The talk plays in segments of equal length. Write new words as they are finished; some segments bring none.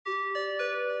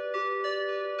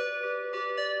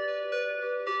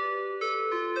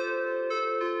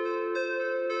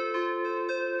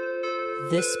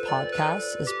This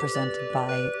podcast is presented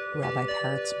by Rabbi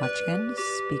Peretz Muchkin,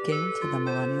 speaking to the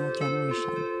millennial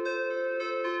generation.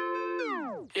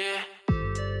 Yeah,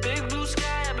 big blue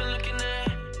sky, I've been looking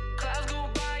at. Clouds go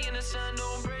by and the sun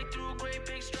don't break through. Great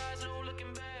big strides, no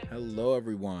looking back. Hello,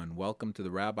 everyone. Welcome to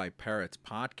the Rabbi Peretz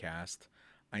podcast.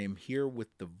 I am here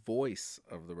with the voice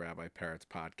of the Rabbi Peretz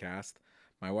podcast,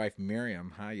 my wife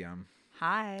Miriam. Hi, Yum.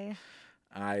 Hi.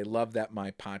 I love that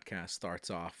my podcast starts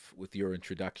off with your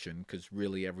introduction because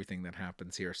really everything that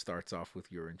happens here starts off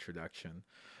with your introduction.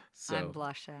 I'm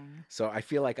blushing. So I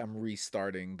feel like I'm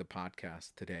restarting the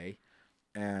podcast today.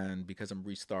 And because I'm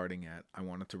restarting it, I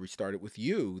wanted to restart it with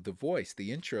you, the voice,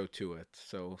 the intro to it.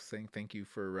 So saying thank you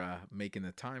for making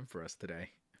the time for us today.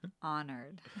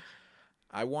 Honored.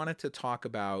 I wanted to talk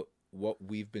about what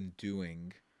we've been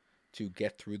doing to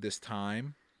get through this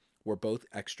time. We're both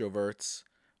extroverts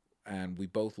and we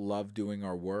both love doing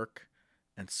our work,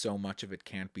 and so much of it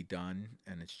can't be done,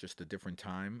 and it's just a different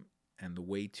time. And the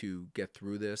way to get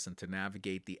through this and to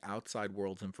navigate the outside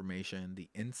world's information, the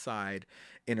inside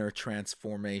inner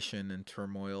transformation and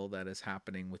turmoil that is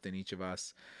happening within each of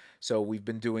us. So we've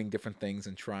been doing different things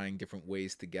and trying different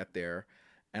ways to get there.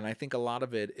 And I think a lot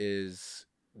of it is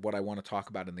what I want to talk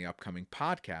about in the upcoming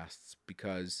podcasts,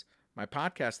 because my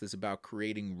podcast is about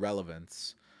creating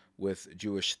relevance with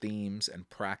Jewish themes and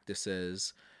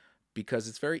practices, because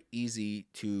it's very easy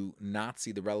to not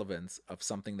see the relevance of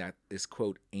something that is,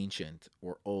 quote, ancient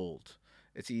or old.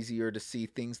 It's easier to see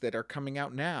things that are coming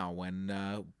out now and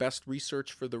best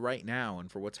research for the right now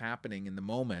and for what's happening in the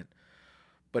moment.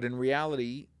 But in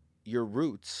reality, your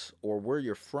roots or where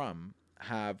you're from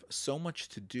have so much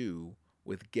to do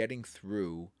with getting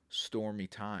through stormy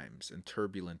times and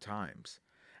turbulent times.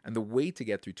 And the way to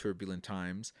get through turbulent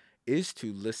times is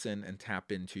to listen and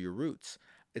tap into your roots.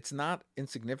 It's not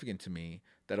insignificant to me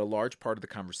that a large part of the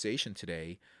conversation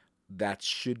today that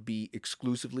should be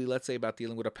exclusively, let's say, about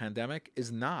dealing with a pandemic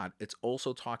is not. It's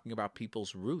also talking about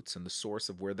people's roots and the source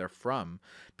of where they're from,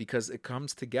 because it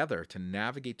comes together. To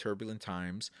navigate turbulent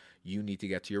times, you need to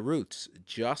get to your roots.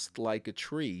 Just like a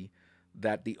tree,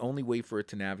 that the only way for it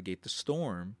to navigate the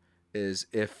storm is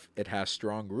if it has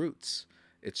strong roots.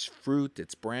 Its fruit,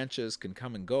 its branches can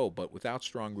come and go, but without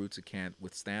strong roots, it can't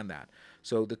withstand that.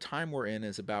 So the time we're in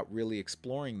is about really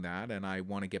exploring that, and I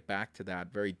want to get back to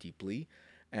that very deeply.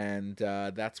 And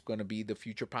that's going to be the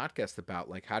future podcast about,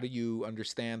 like, how do you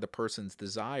understand a person's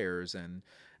desires and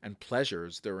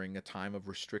pleasures during a time of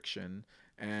restriction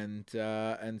and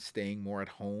staying more at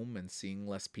home and seeing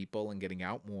less people and getting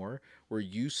out more. We're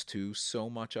used to so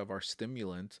much of our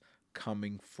stimulant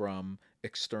coming from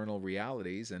external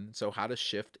realities, and so how to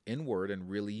shift inward and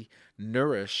really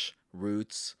nourish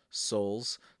roots,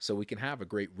 souls, so we can have a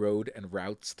great road and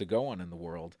routes to go on in the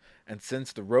world. And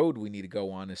since the road we need to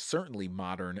go on is certainly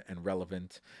modern and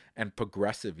relevant and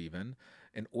progressive even,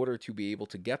 in order to be able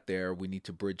to get there, we need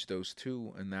to bridge those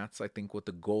two. And that's, I think, what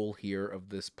the goal here of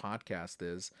this podcast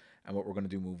is and what we're going to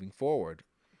do moving forward.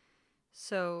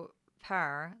 So,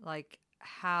 like,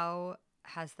 how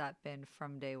has that been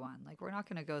from day one? Like, we're not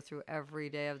going to go through every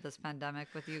day of this pandemic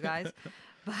with you guys,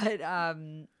 but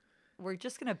we're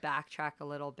just going to backtrack a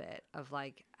little bit of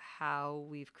like how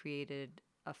we've created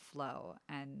a flow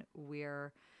and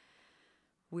where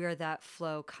that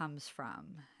flow comes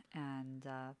from. And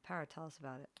Para, tell us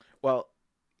about it. Well,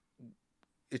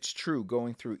 it's true.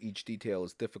 Going through each detail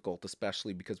is difficult,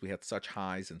 especially because we had such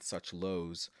highs and such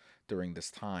lows during this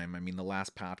time. I mean, the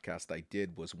last podcast I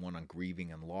did was one on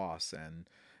grieving and loss, and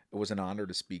it was an honor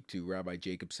to speak to Rabbi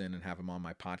Jacobson and have him on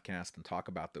my podcast and talk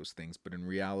about those things. But in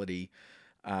reality,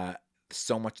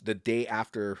 so much the day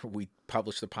after we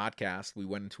published the podcast, we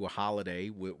went into a holiday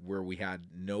where we had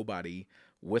nobody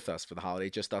with us for the holiday,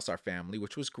 just us, our family,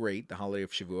 which was great, the holiday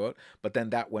of Shavuot. But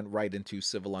then that went right into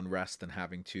civil unrest and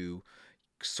having to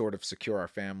sort of secure our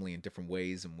family in different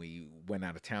ways, and we went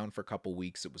out of town for a couple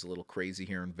weeks. It was a little crazy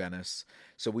here in Venice.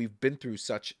 So we've been through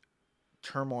such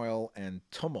turmoil and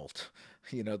tumult,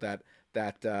 you know, that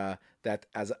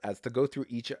as to go through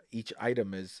each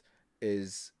item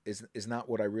is not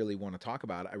what I really want to talk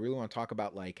about. I really want to talk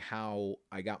about like how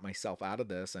I got myself out of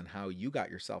this and how you got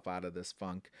yourself out of this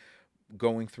funk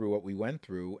going through what we went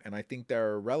through. And I think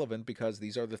they're relevant because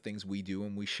these are the things we do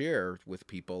and we share with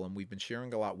people, and we've been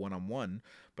sharing a lot one-on-one,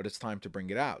 but it's time to bring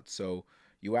it out. So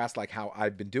you asked like how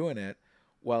I've been doing it.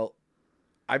 Well,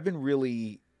 I've been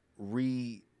really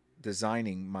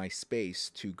redesigning my space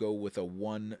to go with a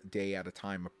one day at a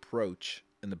time approach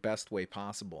in the best way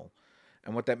possible.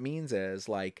 And what that means is,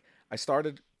 like, I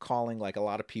started calling like a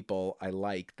lot of people I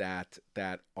like that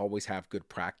always have good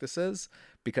practices,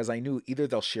 because I knew either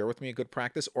they'll share with me a good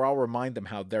practice or I'll remind them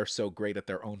how they're so great at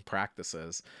their own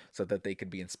practices so that they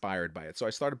could be inspired by it. So I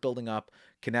started building up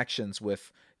connections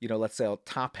with, let's say a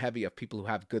top heavy of people who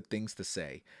have good things to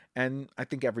say. And I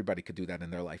think everybody could do that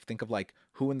in their life. Think of like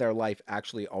who in their life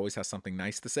actually always has something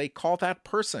nice to say. Call that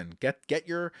person. Get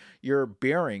your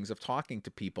bearings of talking to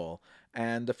people.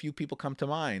 And a few people come to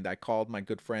mind. I called my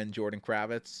good friend Jordan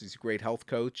Kravitz. He's a great health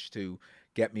coach, to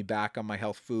get me back on my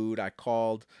health food. I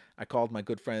called my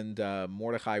good friend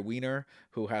Mordechai Wiener,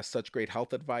 who has such great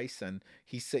health advice, and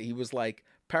he was like,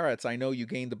 Peretz, I know you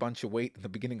gained a bunch of weight in the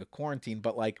beginning of quarantine,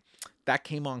 but like that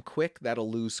came on quick, that'll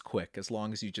lose quick as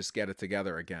long as you just get it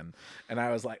together again. And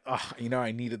I was like, oh,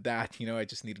 I needed that. I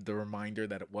just needed the reminder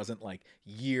that it wasn't like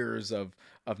years of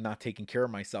not taking care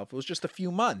of myself. It was just a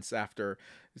few months after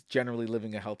generally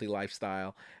living a healthy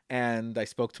lifestyle. And I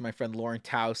spoke to my friend Lauren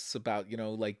Taus about,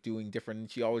 like doing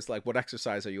different, she always like, what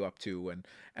exercise are you up to?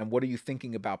 And what are you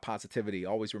thinking about positivity?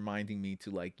 Always reminding me to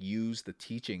like use the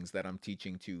teachings that I'm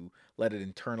teaching to let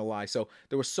it internalize. So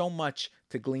there was so much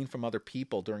to glean from other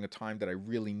people during a time that I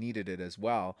really needed it as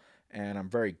well. And I'm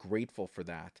very grateful for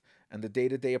that. And the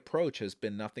day-to-day approach has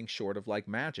been nothing short of like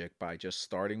magic, by just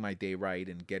starting my day right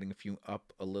and getting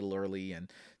up a little early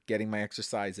and getting my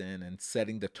exercise in and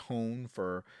setting the tone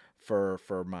for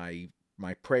my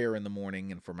prayer in the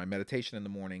morning and for my meditation in the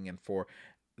morning, and for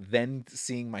then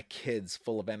seeing my kids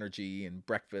full of energy and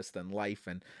breakfast and life,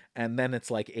 and then it's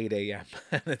like 8 a.m.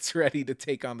 and it's ready to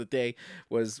take on the day,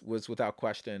 was without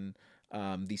question.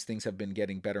 These things have been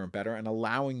getting better and better, and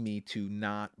allowing me to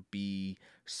not be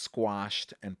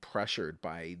squashed and pressured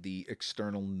by the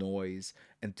external noise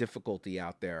and difficulty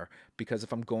out there. Because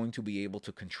if I'm going to be able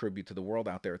to contribute to the world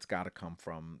out there, it's got to come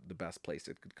from the best place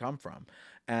it could come from.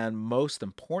 And most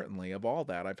importantly of all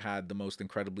that, I've had the most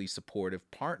incredibly supportive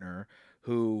partner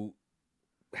who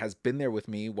has been there with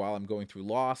me while I'm going through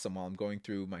loss and while I'm going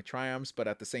through my triumphs. But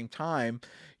at the same time,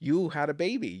 you had a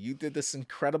baby. You did this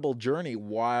incredible journey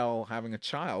while having a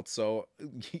child. So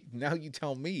now you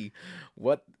tell me,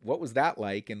 what was that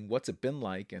like, and what's it been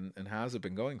like, and how's it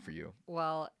been going for you?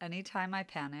 Well, anytime I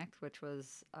panicked, which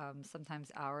was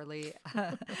sometimes hourly,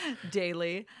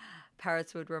 daily,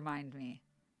 Parrots would remind me,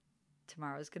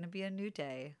 tomorrow's going to be a new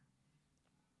day.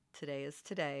 Today is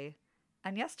today.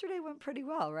 And yesterday went pretty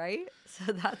well, right?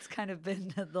 So that's kind of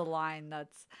been the line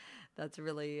that's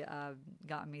really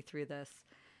gotten me through this.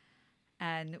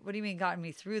 And what do you mean gotten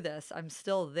me through this? I'm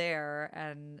still there,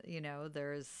 and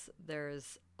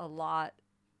there's a lot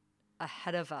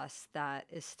ahead of us that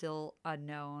is still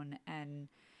unknown, and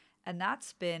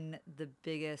that's been the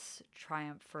biggest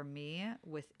triumph for me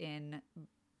within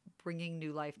bringing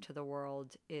new life to the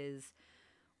world. Is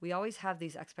we always have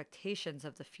these expectations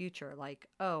of the future, like,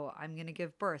 oh, I'm going to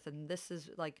give birth, and this is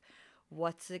like,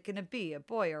 what's it going to be, a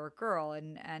boy or a girl,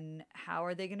 and how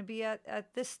are they going to be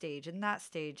at this stage and that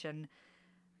stage, and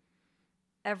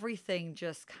everything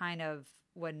just kind of,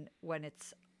 when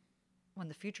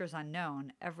the future is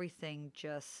unknown, everything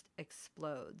just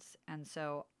explodes. And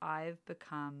so I've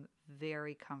become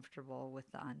very comfortable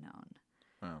with the unknown.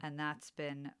 Wow. And that's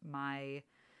been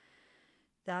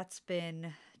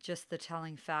just the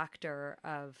telling factor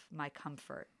of my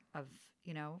comfort of,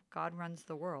 God runs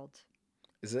the world.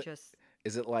 Is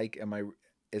it like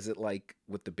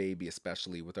with the baby,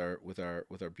 especially with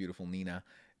our beautiful Nina,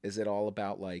 is it all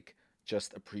about like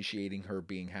just appreciating her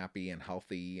being happy and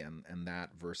healthy and that,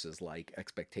 versus like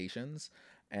expectations?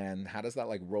 And how does that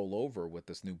like roll over with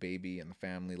this new baby and the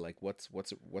family? Like what's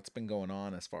been going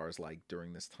on as far as like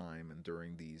during this time and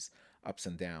during these ups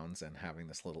and downs and having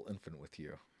this little infant with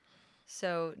you?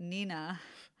 So Nina,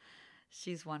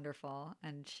 she's wonderful,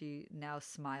 and she now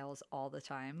smiles all the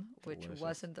time, which Delicious.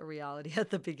 wasn't the reality at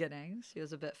the beginning. She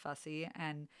was a bit fussy,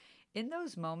 and in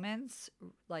those moments,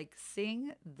 like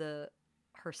seeing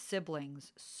her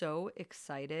siblings so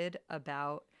excited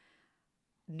about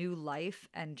new life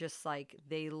and just like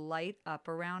they light up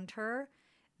around her,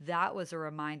 that was a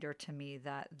reminder to me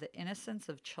that the innocence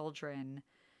of children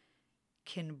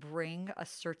can bring a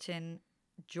certain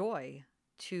joy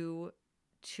to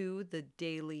the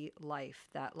daily life,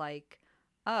 that like,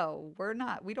 oh,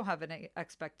 we don't have any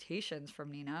expectations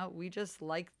from Nina. We just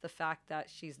like the fact that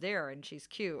she's there and she's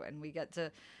cute, and we get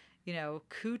to,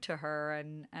 coo to her.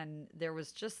 And there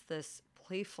was just this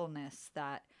playfulness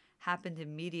that happened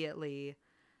immediately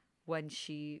when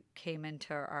she came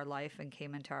into our life and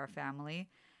came into our family.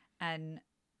 And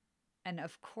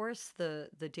of course the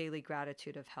daily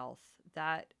gratitude of health,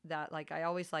 that like, I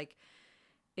always like,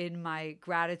 in my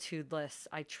gratitude list,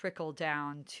 I trickle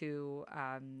down to,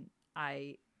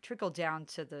 I trickle down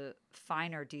to the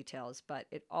finer details, but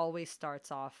it always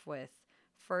starts off with,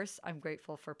 first, I'm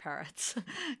grateful for parrots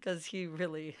because he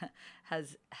really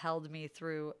has held me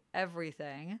through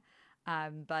everything.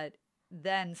 But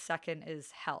then second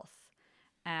is health.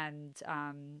 And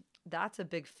that's a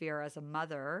big fear as a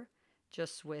mother,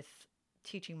 just with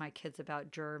teaching my kids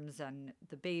about germs and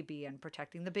the baby and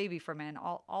protecting the baby from it and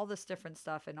all this different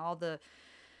stuff and all the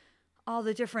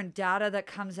different data that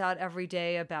comes out every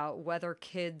day about whether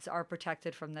kids are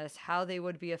protected from this, how they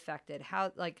would be affected,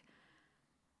 how, like,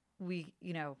 we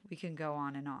can go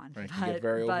on and on. Right, it can get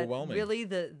very overwhelming. Really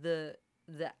the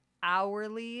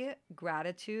hourly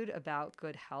gratitude about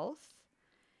good health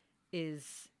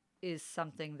is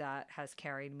something that has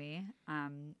carried me.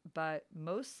 But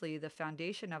mostly the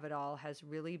foundation of it all has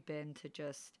really been to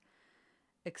just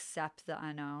accept the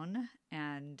unknown.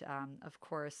 And of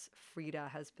course, Frida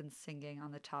has been singing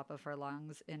on the top of her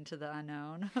lungs Into the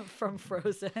Unknown from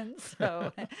Frozen.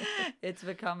 So it's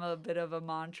become a bit of a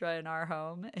mantra in our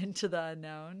home, Into the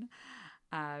Unknown.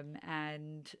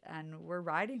 And we're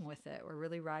riding with it. We're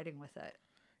really riding with it.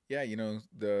 Yeah,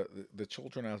 the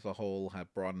children as a whole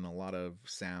have brought in a lot of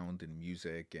sound and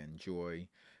music and joy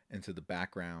into the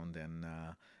background, and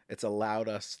it's allowed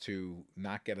us to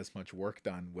not get as much work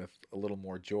done with a little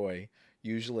more joy.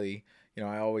 Usually,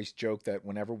 I always joke that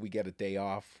whenever we get a day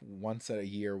off, once a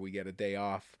year we get a day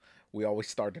off, we always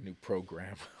start a new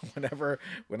program.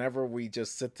 Whenever we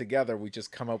just sit together, we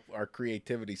just come up, our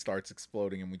creativity starts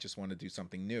exploding, and we just want to do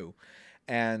something new.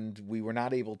 And we were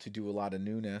not able to do a lot of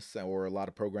newness or a lot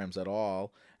of programs at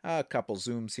all. A couple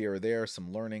Zooms here or there,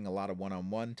 some learning, a lot of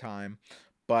one-on-one time.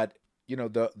 But,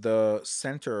 the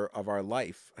center of our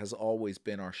life has always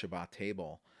been our Shabbat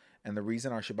table. And the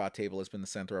reason our Shabbat table has been the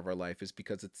center of our life is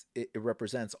because it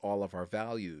represents all of our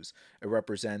values. It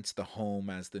represents the home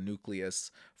as the nucleus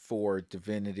for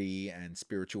divinity and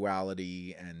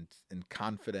spirituality and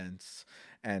confidence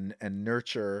and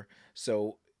nurture.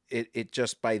 So it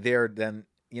just by there then,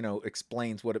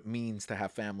 explains what it means to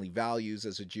have family values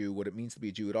as a Jew, what it means to be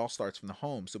a Jew. It all starts from the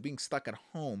home. So being stuck at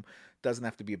home doesn't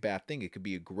have to be a bad thing. It could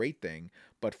be a great thing.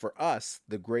 But for us,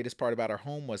 the greatest part about our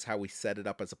home was how we set it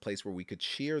up as a place where we could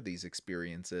share these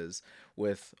experiences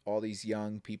with all these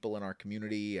young people in our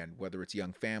community, and whether it's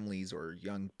young families or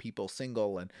young people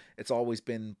single. And it's always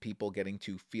been people getting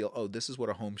to feel, oh, this is what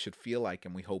a home should feel like.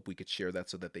 And we hope we could share that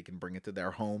so that they can bring it to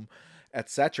their home,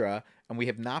 etc. And we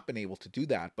have not been able to do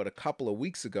that. But a couple of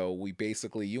weeks ago, we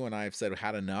basically, you and I have said,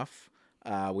 had enough.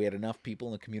 We had enough people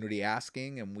in the community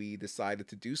asking, and we decided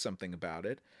to do something about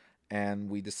it. And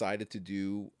we decided to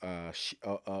do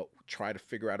try to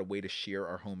figure out a way to share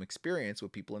our home experience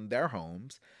with people in their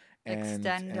homes, and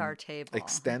extend our table.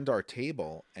 Extend our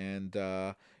table, and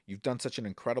you've done such an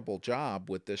incredible job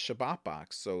with this Shabbat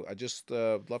box. So I just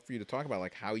love for you to talk about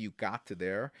like how you got to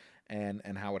there,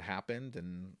 and how it happened,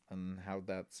 and how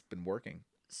that's been working.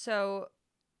 So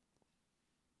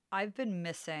I've been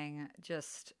missing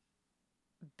just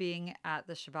being at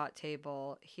the Shabbat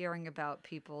table, hearing about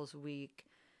people's week,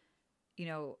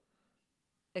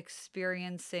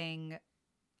 experiencing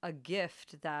a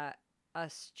gift that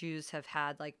us Jews have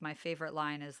had. Like, my favorite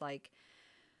line is like,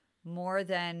 more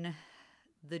than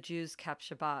the Jews kept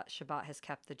Shabbat, Shabbat has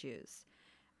kept the Jews.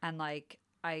 And like,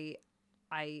 I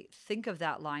think of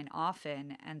that line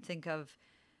often, and think of,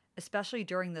 especially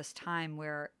during this time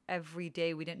where every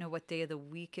day we didn't know what day of the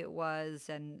week it was,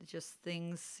 and just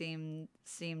things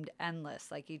seemed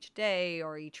endless, like each day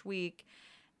or each week.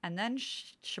 And then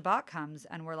Shabbat comes,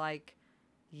 and we're like,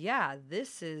 yeah,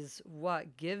 this is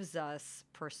what gives us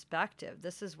perspective.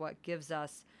 This is what gives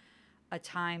us a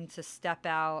time to step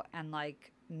out and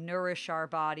like nourish our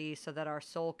body so that our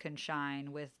soul can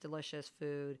shine with delicious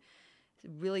food.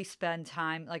 Really spend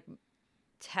time, like,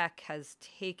 tech has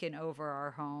taken over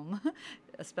our home,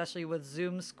 especially with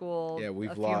Zoom school. Yeah,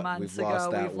 a few months ago.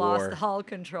 We've lost all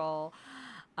control.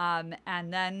 And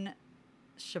then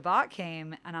Shabbat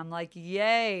came, and I'm like,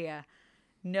 yay,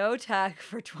 no tech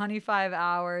for 25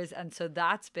 hours. And so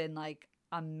that's been like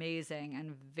amazing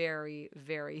and very,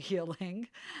 very healing.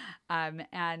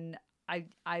 And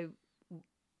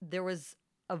there was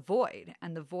a void,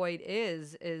 and the void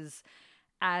is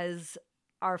as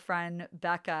our friend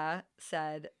Becca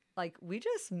said, like, we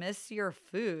just miss your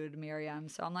food, Miriam.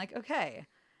 So I'm like, okay,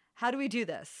 how do we do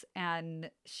this?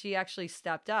 And she actually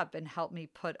stepped up and helped me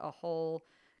put a whole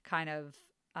kind of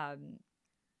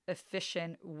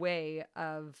efficient way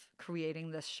of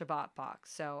creating this Shabbat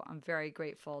box. So I'm very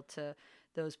grateful to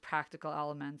those practical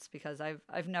elements, because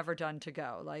I've never done to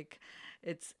go. Like,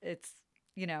 it's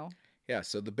Yeah,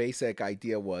 so the basic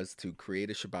idea was to create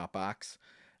a Shabbat box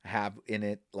have in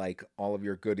it like all of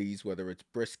your goodies, whether it's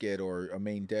brisket or a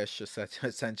main dish,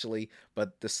 essentially.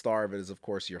 But the star of it is, of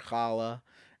course, your challah,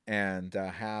 and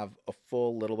have a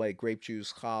full little white grape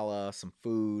juice challah, some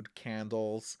food,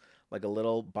 candles, like a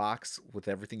little box with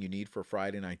everything you need for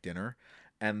Friday night dinner.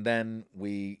 And then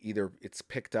we either it's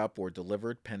picked up or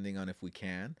delivered, depending on if we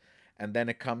can. And then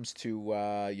it comes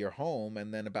to your home,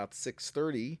 and then about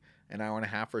 6:30, an hour and a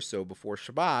half or so before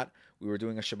Shabbat, we were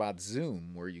doing a Shabbat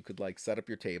Zoom where you could like set up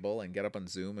your table and get up on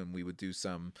Zoom, and we would do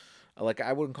some, like,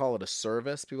 I wouldn't call it a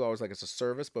service. People always like it's a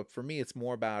service, but for me, it's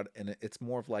more about, and it's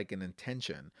more of like an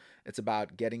intention. It's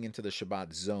about getting into the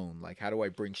Shabbat zone. Like, how do I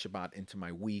bring Shabbat into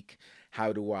my week?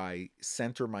 How do I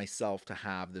center myself to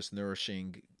have this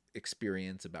nourishing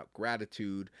experience about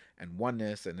gratitude and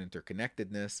oneness and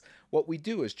interconnectedness, what we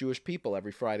do as Jewish people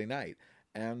every Friday night.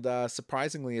 And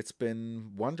surprisingly, it's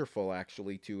been wonderful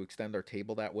actually to extend our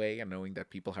table that way, and knowing that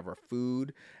people have our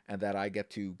food and that I get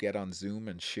to get on Zoom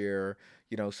and share,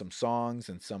 some songs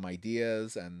and some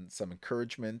ideas and some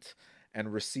encouragement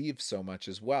and receive so much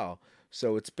as well.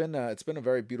 So it's been a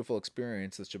very beautiful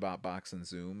experience, the Shabbat box and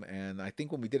Zoom. And I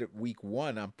think when we did it week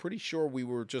one, I'm pretty sure we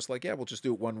were just like, yeah, we'll just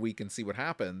do it 1 week and see what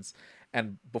happens.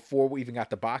 And before we even got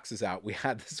the boxes out, we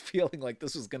had this feeling like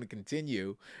this was going to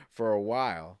continue for a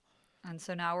while. And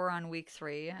so now we're on week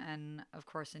 3. And of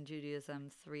course, in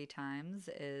Judaism, 3 times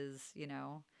is,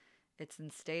 it's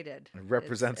instated. It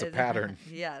represents a pattern.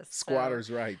 Yes. Squatters'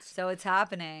 rights. So it's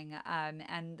happening.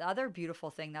 And the other beautiful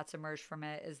thing that's emerged from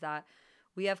it is that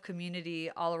we have community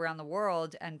all around the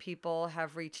world, and people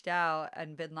have reached out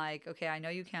and been like, okay, I know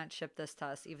you can't ship this to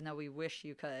us, even though we wish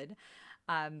you could.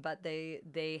 But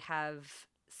they have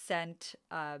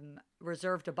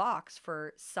reserved a box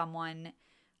for someone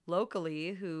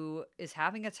locally who is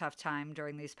having a tough time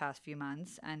during these past few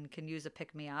months and can use a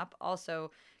pick me up,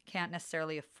 also can't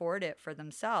necessarily afford it for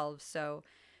themselves. So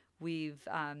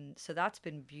so that's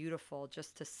been beautiful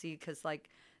just to see, because like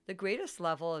the greatest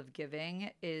level of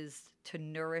giving is to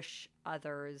nourish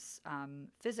others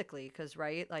physically, because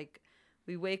right, like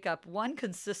we wake up, one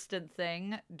consistent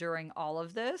thing during all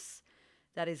of this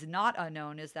that is not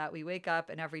unknown is that we wake up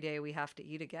and every day we have to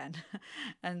eat again.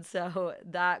 And so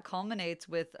that culminates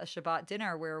with a Shabbat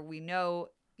dinner where we know,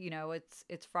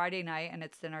 it's Friday night and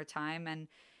it's dinner time.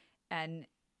 And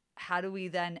how do we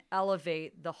then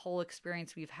elevate the whole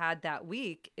experience we've had that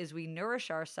week is we nourish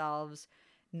ourselves,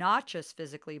 not just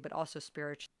physically, but also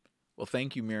spiritually. Well,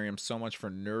 thank you, Miriam, so much for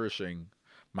nourishing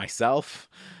myself,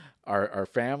 our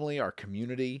family, our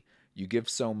community. You give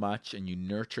so much and you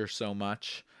nurture so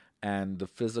much. And the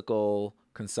physical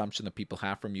consumption that people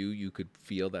have from you, you could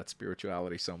feel that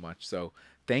spirituality so much. So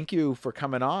thank you for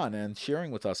coming on and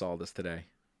sharing with us all this today.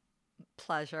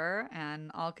 Pleasure, and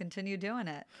I'll continue doing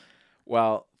it.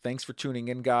 Well, thanks for tuning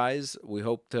in, guys. We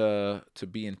hope to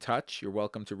be in touch. You're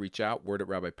welcome to reach out,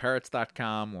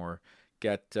 word@rabbiparrots.com, or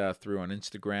get through on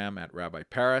Instagram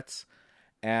 @rabbiparrots.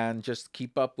 And just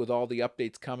keep up with all the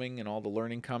updates coming and all the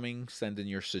learning coming. Send in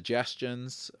your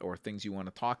suggestions or things you want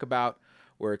to talk about.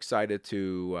 We're excited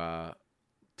to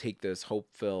take this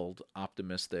hope-filled,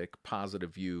 optimistic,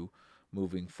 positive view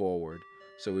moving forward.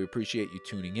 So we appreciate you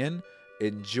tuning in.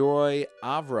 Enjoy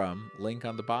Avram, link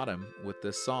on the bottom, with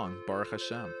this song, Baruch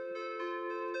Hashem.